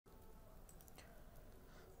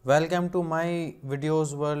Welcome to my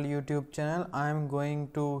videos world YouTube channel. I am going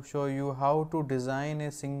to show you how to design a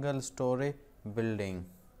single story building.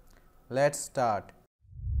 Let's start.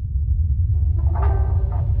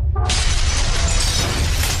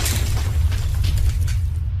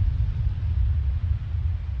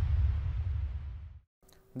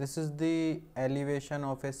 This is the elevation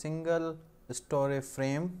of a single story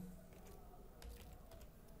frame.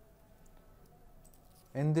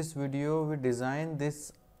 In this video we design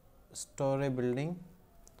this story building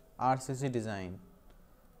RCC design.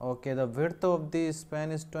 Okay, the width of the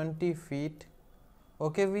span is 20 feet.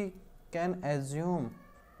 Okay, we can assume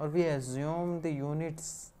we assume the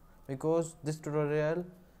units because this tutorial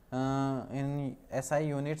in SI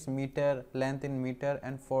units, meter, length in meter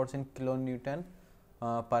and force in kilonewton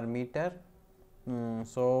per meter.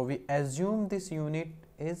 So we assume this unit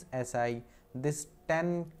is SI. This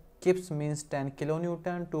 10 kips means 10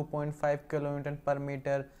 kilonewton, 2.5 kilonewton per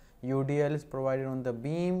meter. UDL is provided on the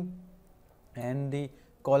beam and the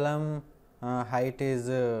column height is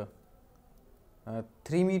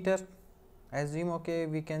 3 meter. Assume, okay,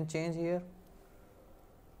 we can change here.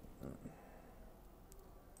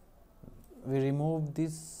 We remove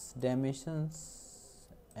these dimensions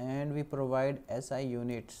and we provide SI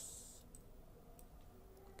units.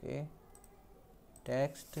 Okay,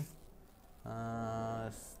 text,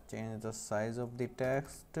 change the size of the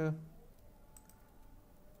text.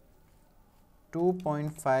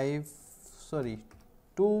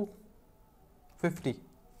 250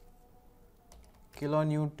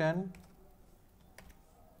 kilonewton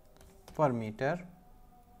per meter.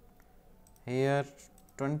 Here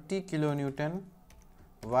 20 kilonewton.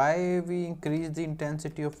 Why we increase the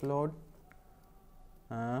intensity of load?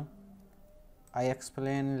 I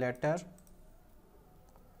explain later.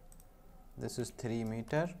 This is 3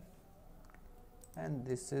 meter and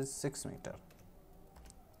this is 6 meter.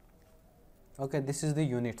 Okay, this is the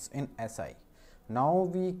units in SI. Now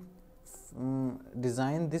we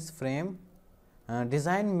design this frame.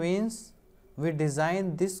 Design means we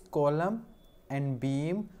design this column and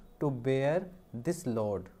beam to bear this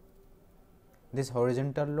load, this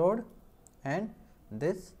horizontal load and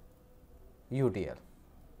this UDL.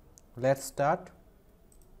 Let's start.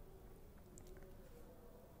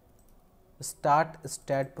 Start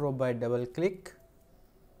STAAD Pro by double click.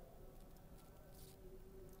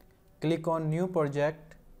 Click on new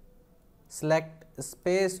project, select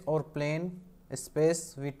space or plane.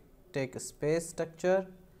 Space, we take space structure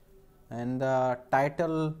and the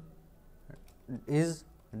title is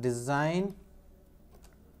design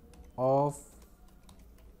of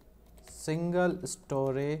single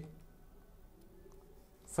story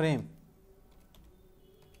frame.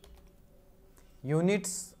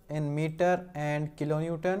 Units in meter and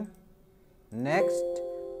kilonewton. Next,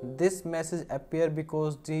 this message appear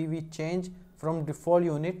because we change from default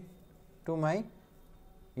unit to my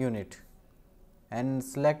unit and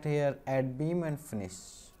select here add beam and finish.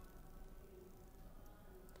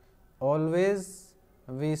 Always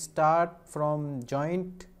we start from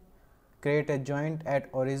joint, create a joint at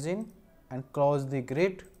origin and close the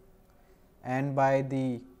grid, and by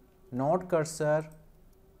the node cursor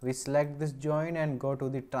we select this joint and go to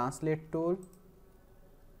the translate tool.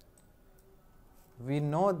 We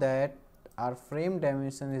know that our frame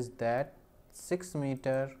dimension is that 6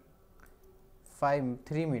 meter 3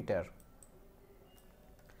 meter.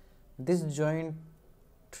 This joint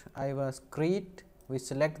I was create, we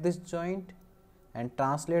select this joint and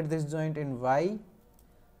translate this joint in Y,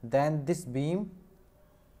 then this beam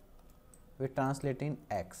we translate in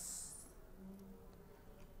X.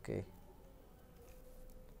 Okay,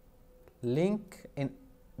 link in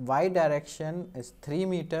Y direction is 3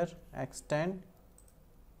 meter, extend,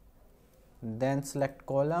 then select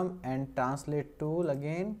column and translate tool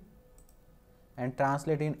again and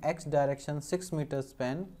translate in X direction 6 meter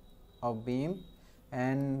span of beam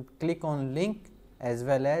and click on link as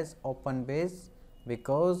well as open base,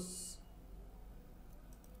 because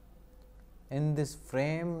in this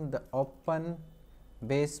frame the open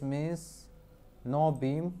base means no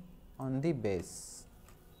beam on the base,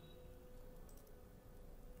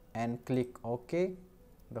 and click OK.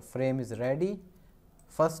 The frame is ready.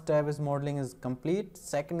 First step is modeling is complete.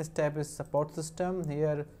 Second step is support system.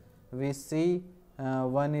 Here we see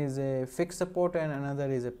one is a fixed support and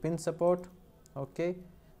another is a pin support. Okay,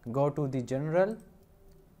 go to the general,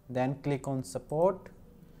 then click on support,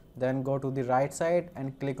 then go to the right side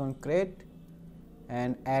and click on create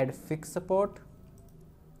and add fixed support,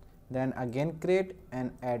 then again create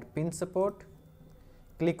and add pin support.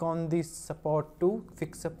 Click on the support to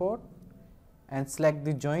fixed support and select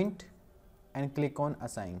the joint and click on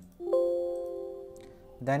assign.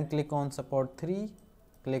 Then click on support 3,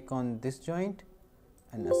 click on this joint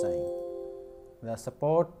and assign. The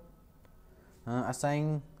support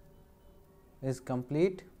assign is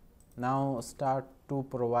complete. Now start to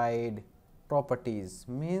provide properties,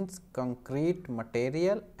 means concrete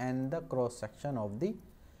material and the cross section of the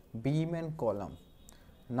beam and column.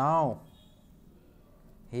 Now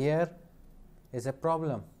here is a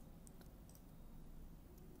problem.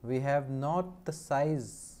 We have not the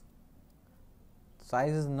size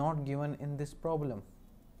is not given in this problem.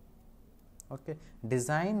 Okay,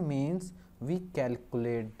 design means we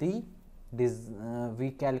calculate the we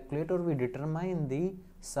determine the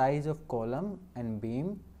size of column and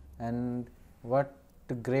beam and what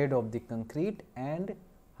grade of the concrete and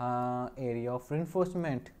area of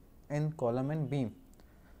reinforcement in column and beam.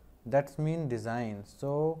 That's mean design.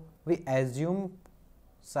 So we assume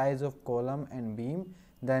size of column and beam,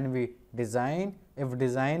 then we design. If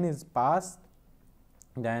design is passed,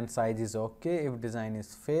 then size is okay. If design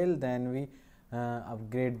is failed, then we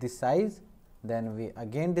upgrade the size, then we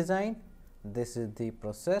again design. This is the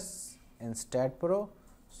process in STAAD Pro.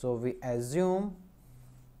 So we assume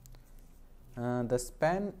the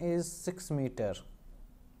span is 6 meter,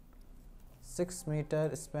 6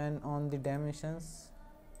 meter span on the dimensions.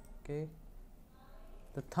 Okay,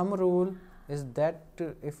 the thumb rule is that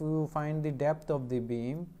if you find the depth of the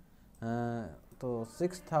beam, so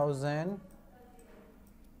 6000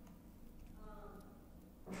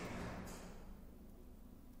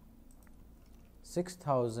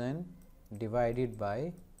 divided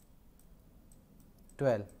by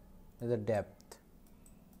 12 is the depth.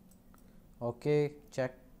 Okay,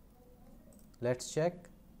 check. Let's check.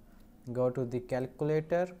 Go to the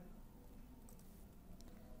calculator.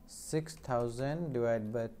 6000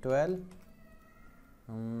 divided by 12,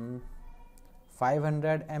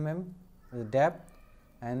 500 mm is depth,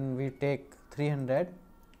 and we take 300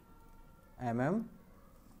 mm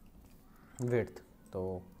width.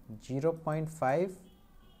 So 0.5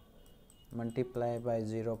 multiplied by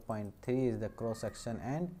 0.3 is the cross section,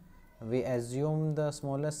 and we assume the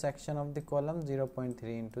smallest section of the column 0.3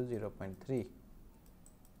 into 0.3.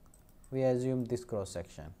 We assume this cross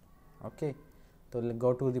section. Okay, so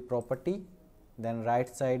go to the property, then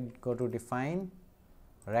right side go to define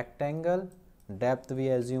rectangle. Depth we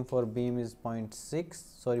assume for beam is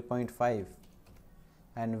 0.5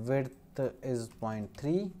 and width is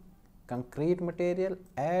 0.3. concrete material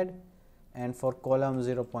add, and for column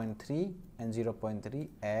 0.3 and 0.3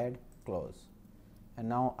 add close. And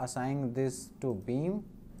now assign this to beam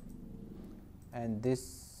and this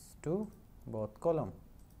to both column.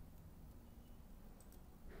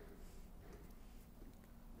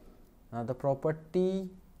 Now the property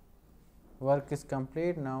work is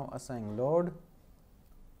complete. Now assign load.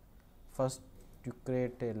 First you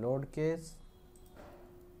create a load case,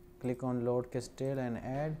 click on load case tail and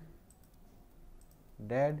add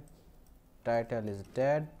dead. Title is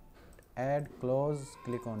dead, add close,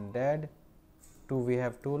 click on dead. We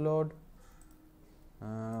have two load,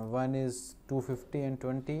 one is 250 and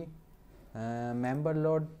 20. Member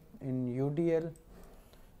load in UDL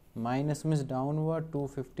minus means downward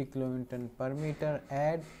 250 kilonewton per meter.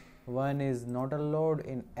 Add one is nodal load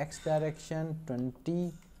in x direction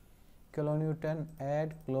 20 kilonewton.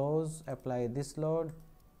 Add close, apply this load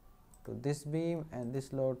to this beam and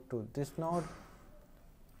this load to this node.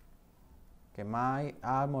 Okay,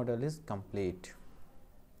 our model is complete.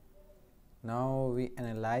 Now we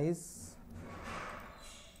analyze,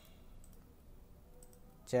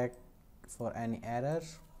 check for any error.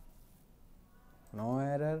 No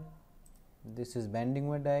error. This is bending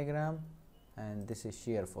moment diagram and this is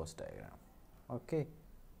shear force diagram. Okay,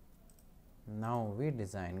 now we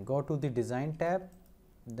design. Go to the design tab,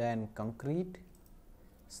 then concrete,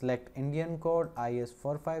 select Indian code IS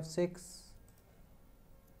 456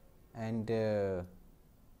 and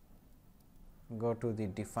go to the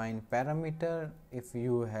define parameter. If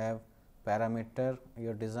you have parameter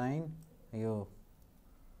your design, you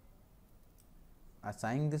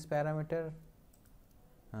assign this parameter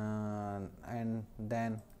and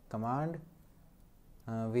then command.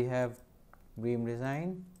 We have beam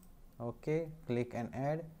design. Okay, click and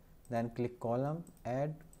add, then click column,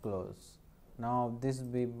 add close. Now this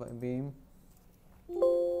beam,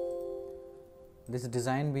 this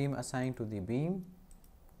design beam assigned to the beam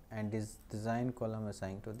and this design column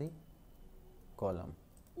assigned to the column.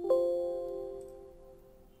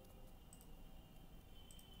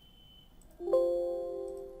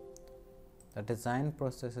 The design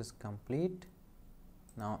process is complete.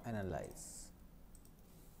 Now analyze.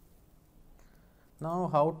 Now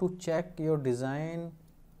how to check your design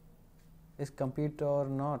is complete or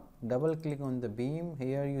not. Double click on the beam.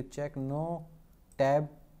 Here you check no tab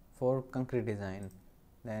for concrete design.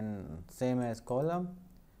 Then same as column,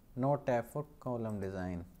 no tab for column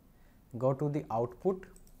design. Go to the output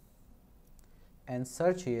and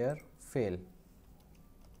search here fail.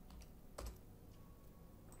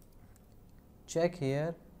 Check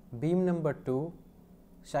here beam number 2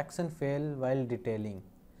 section fail while detailing.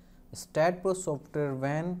 STAAD Pro software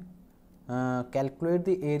when calculate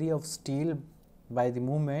the area of steel by the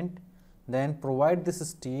movement, then provide this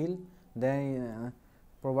steel, then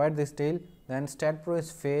then STAAD Pro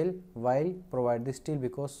is fail while provide the steel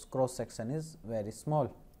because cross section is very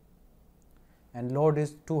small and load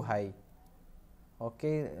is too high.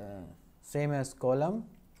 Okay, same as column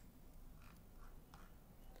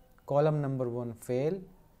number 1 fail,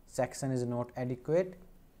 section is not adequate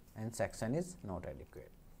and section is not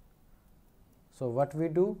adequate. So what we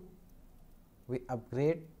do, we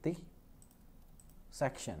upgrade the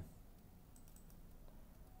section.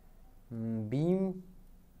 Beam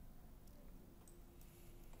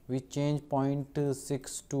we change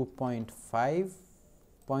 0.6 to 0.5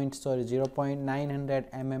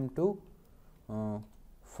 0.900 mm to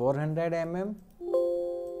 400 mm,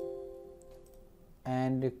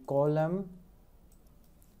 and column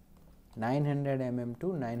 900 mm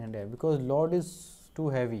to 900 because load is too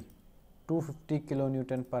heavy, 250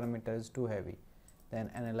 kilonewton per meter is too heavy.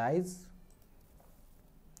 Then analyze,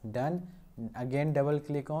 done. Again double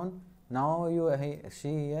click on. Now you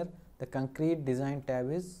see here the concrete design tab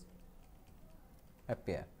is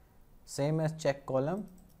appear. Same as check column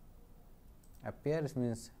appear, it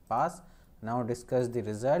means pass. Now discuss the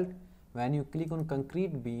result. When you click on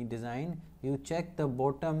concrete beam design, you check the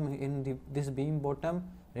bottom in this beam bottom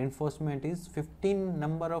reinforcement is 15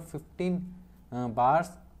 number of 15 bars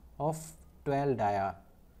of 12 dia,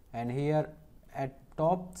 and here at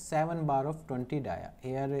top 7 bar of 20 dia.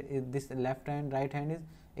 Here is this left hand, right hand is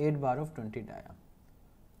 8 bar of 20 dia.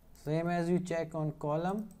 Same as you check on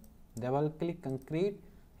column, double click concrete.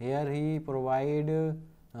 Here he provide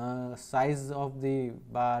size of the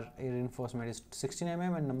bar reinforcement is 16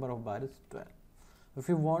 mm and number of bar is 12. If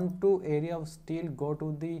you want to area of steel, go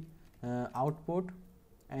to the output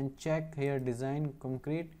and check here design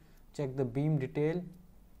concrete, check the beam detail.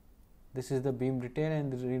 This is the beam detail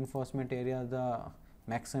and the reinforcement area, the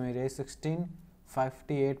maximum area is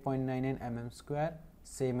 1658.99 mm square,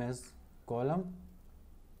 same as column.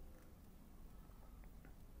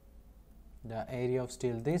 The area of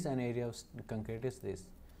steel this and area of concrete is this,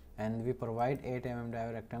 and we provide 8 mm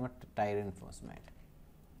dia rectangle tie reinforcement.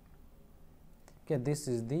 Okay, this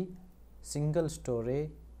is the single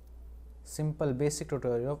story simple basic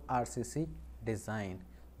tutorial of RCC design.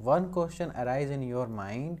 One question arise in your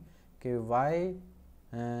mind, okay, why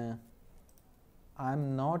I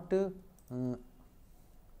am not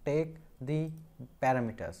take the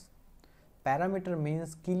parameters. Parameter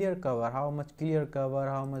means clear cover, how much clear cover,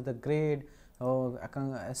 how much the grade,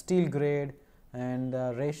 steel grade, and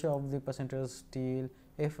the ratio of the percentage steel.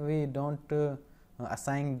 If we don't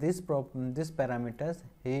assign this parameters,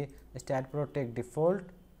 STAAD Pro take default.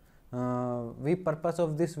 We purpose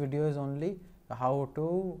of this video is only how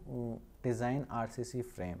to design RCC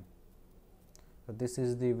frame. So this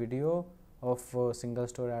is the video of single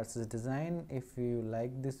story RCC design. If you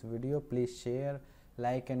like this video, please share,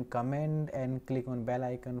 like and comment, and click on bell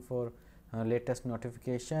icon for latest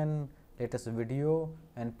notification, latest video,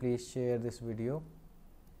 and please share this video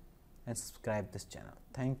and subscribe this channel.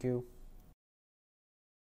 Thank you.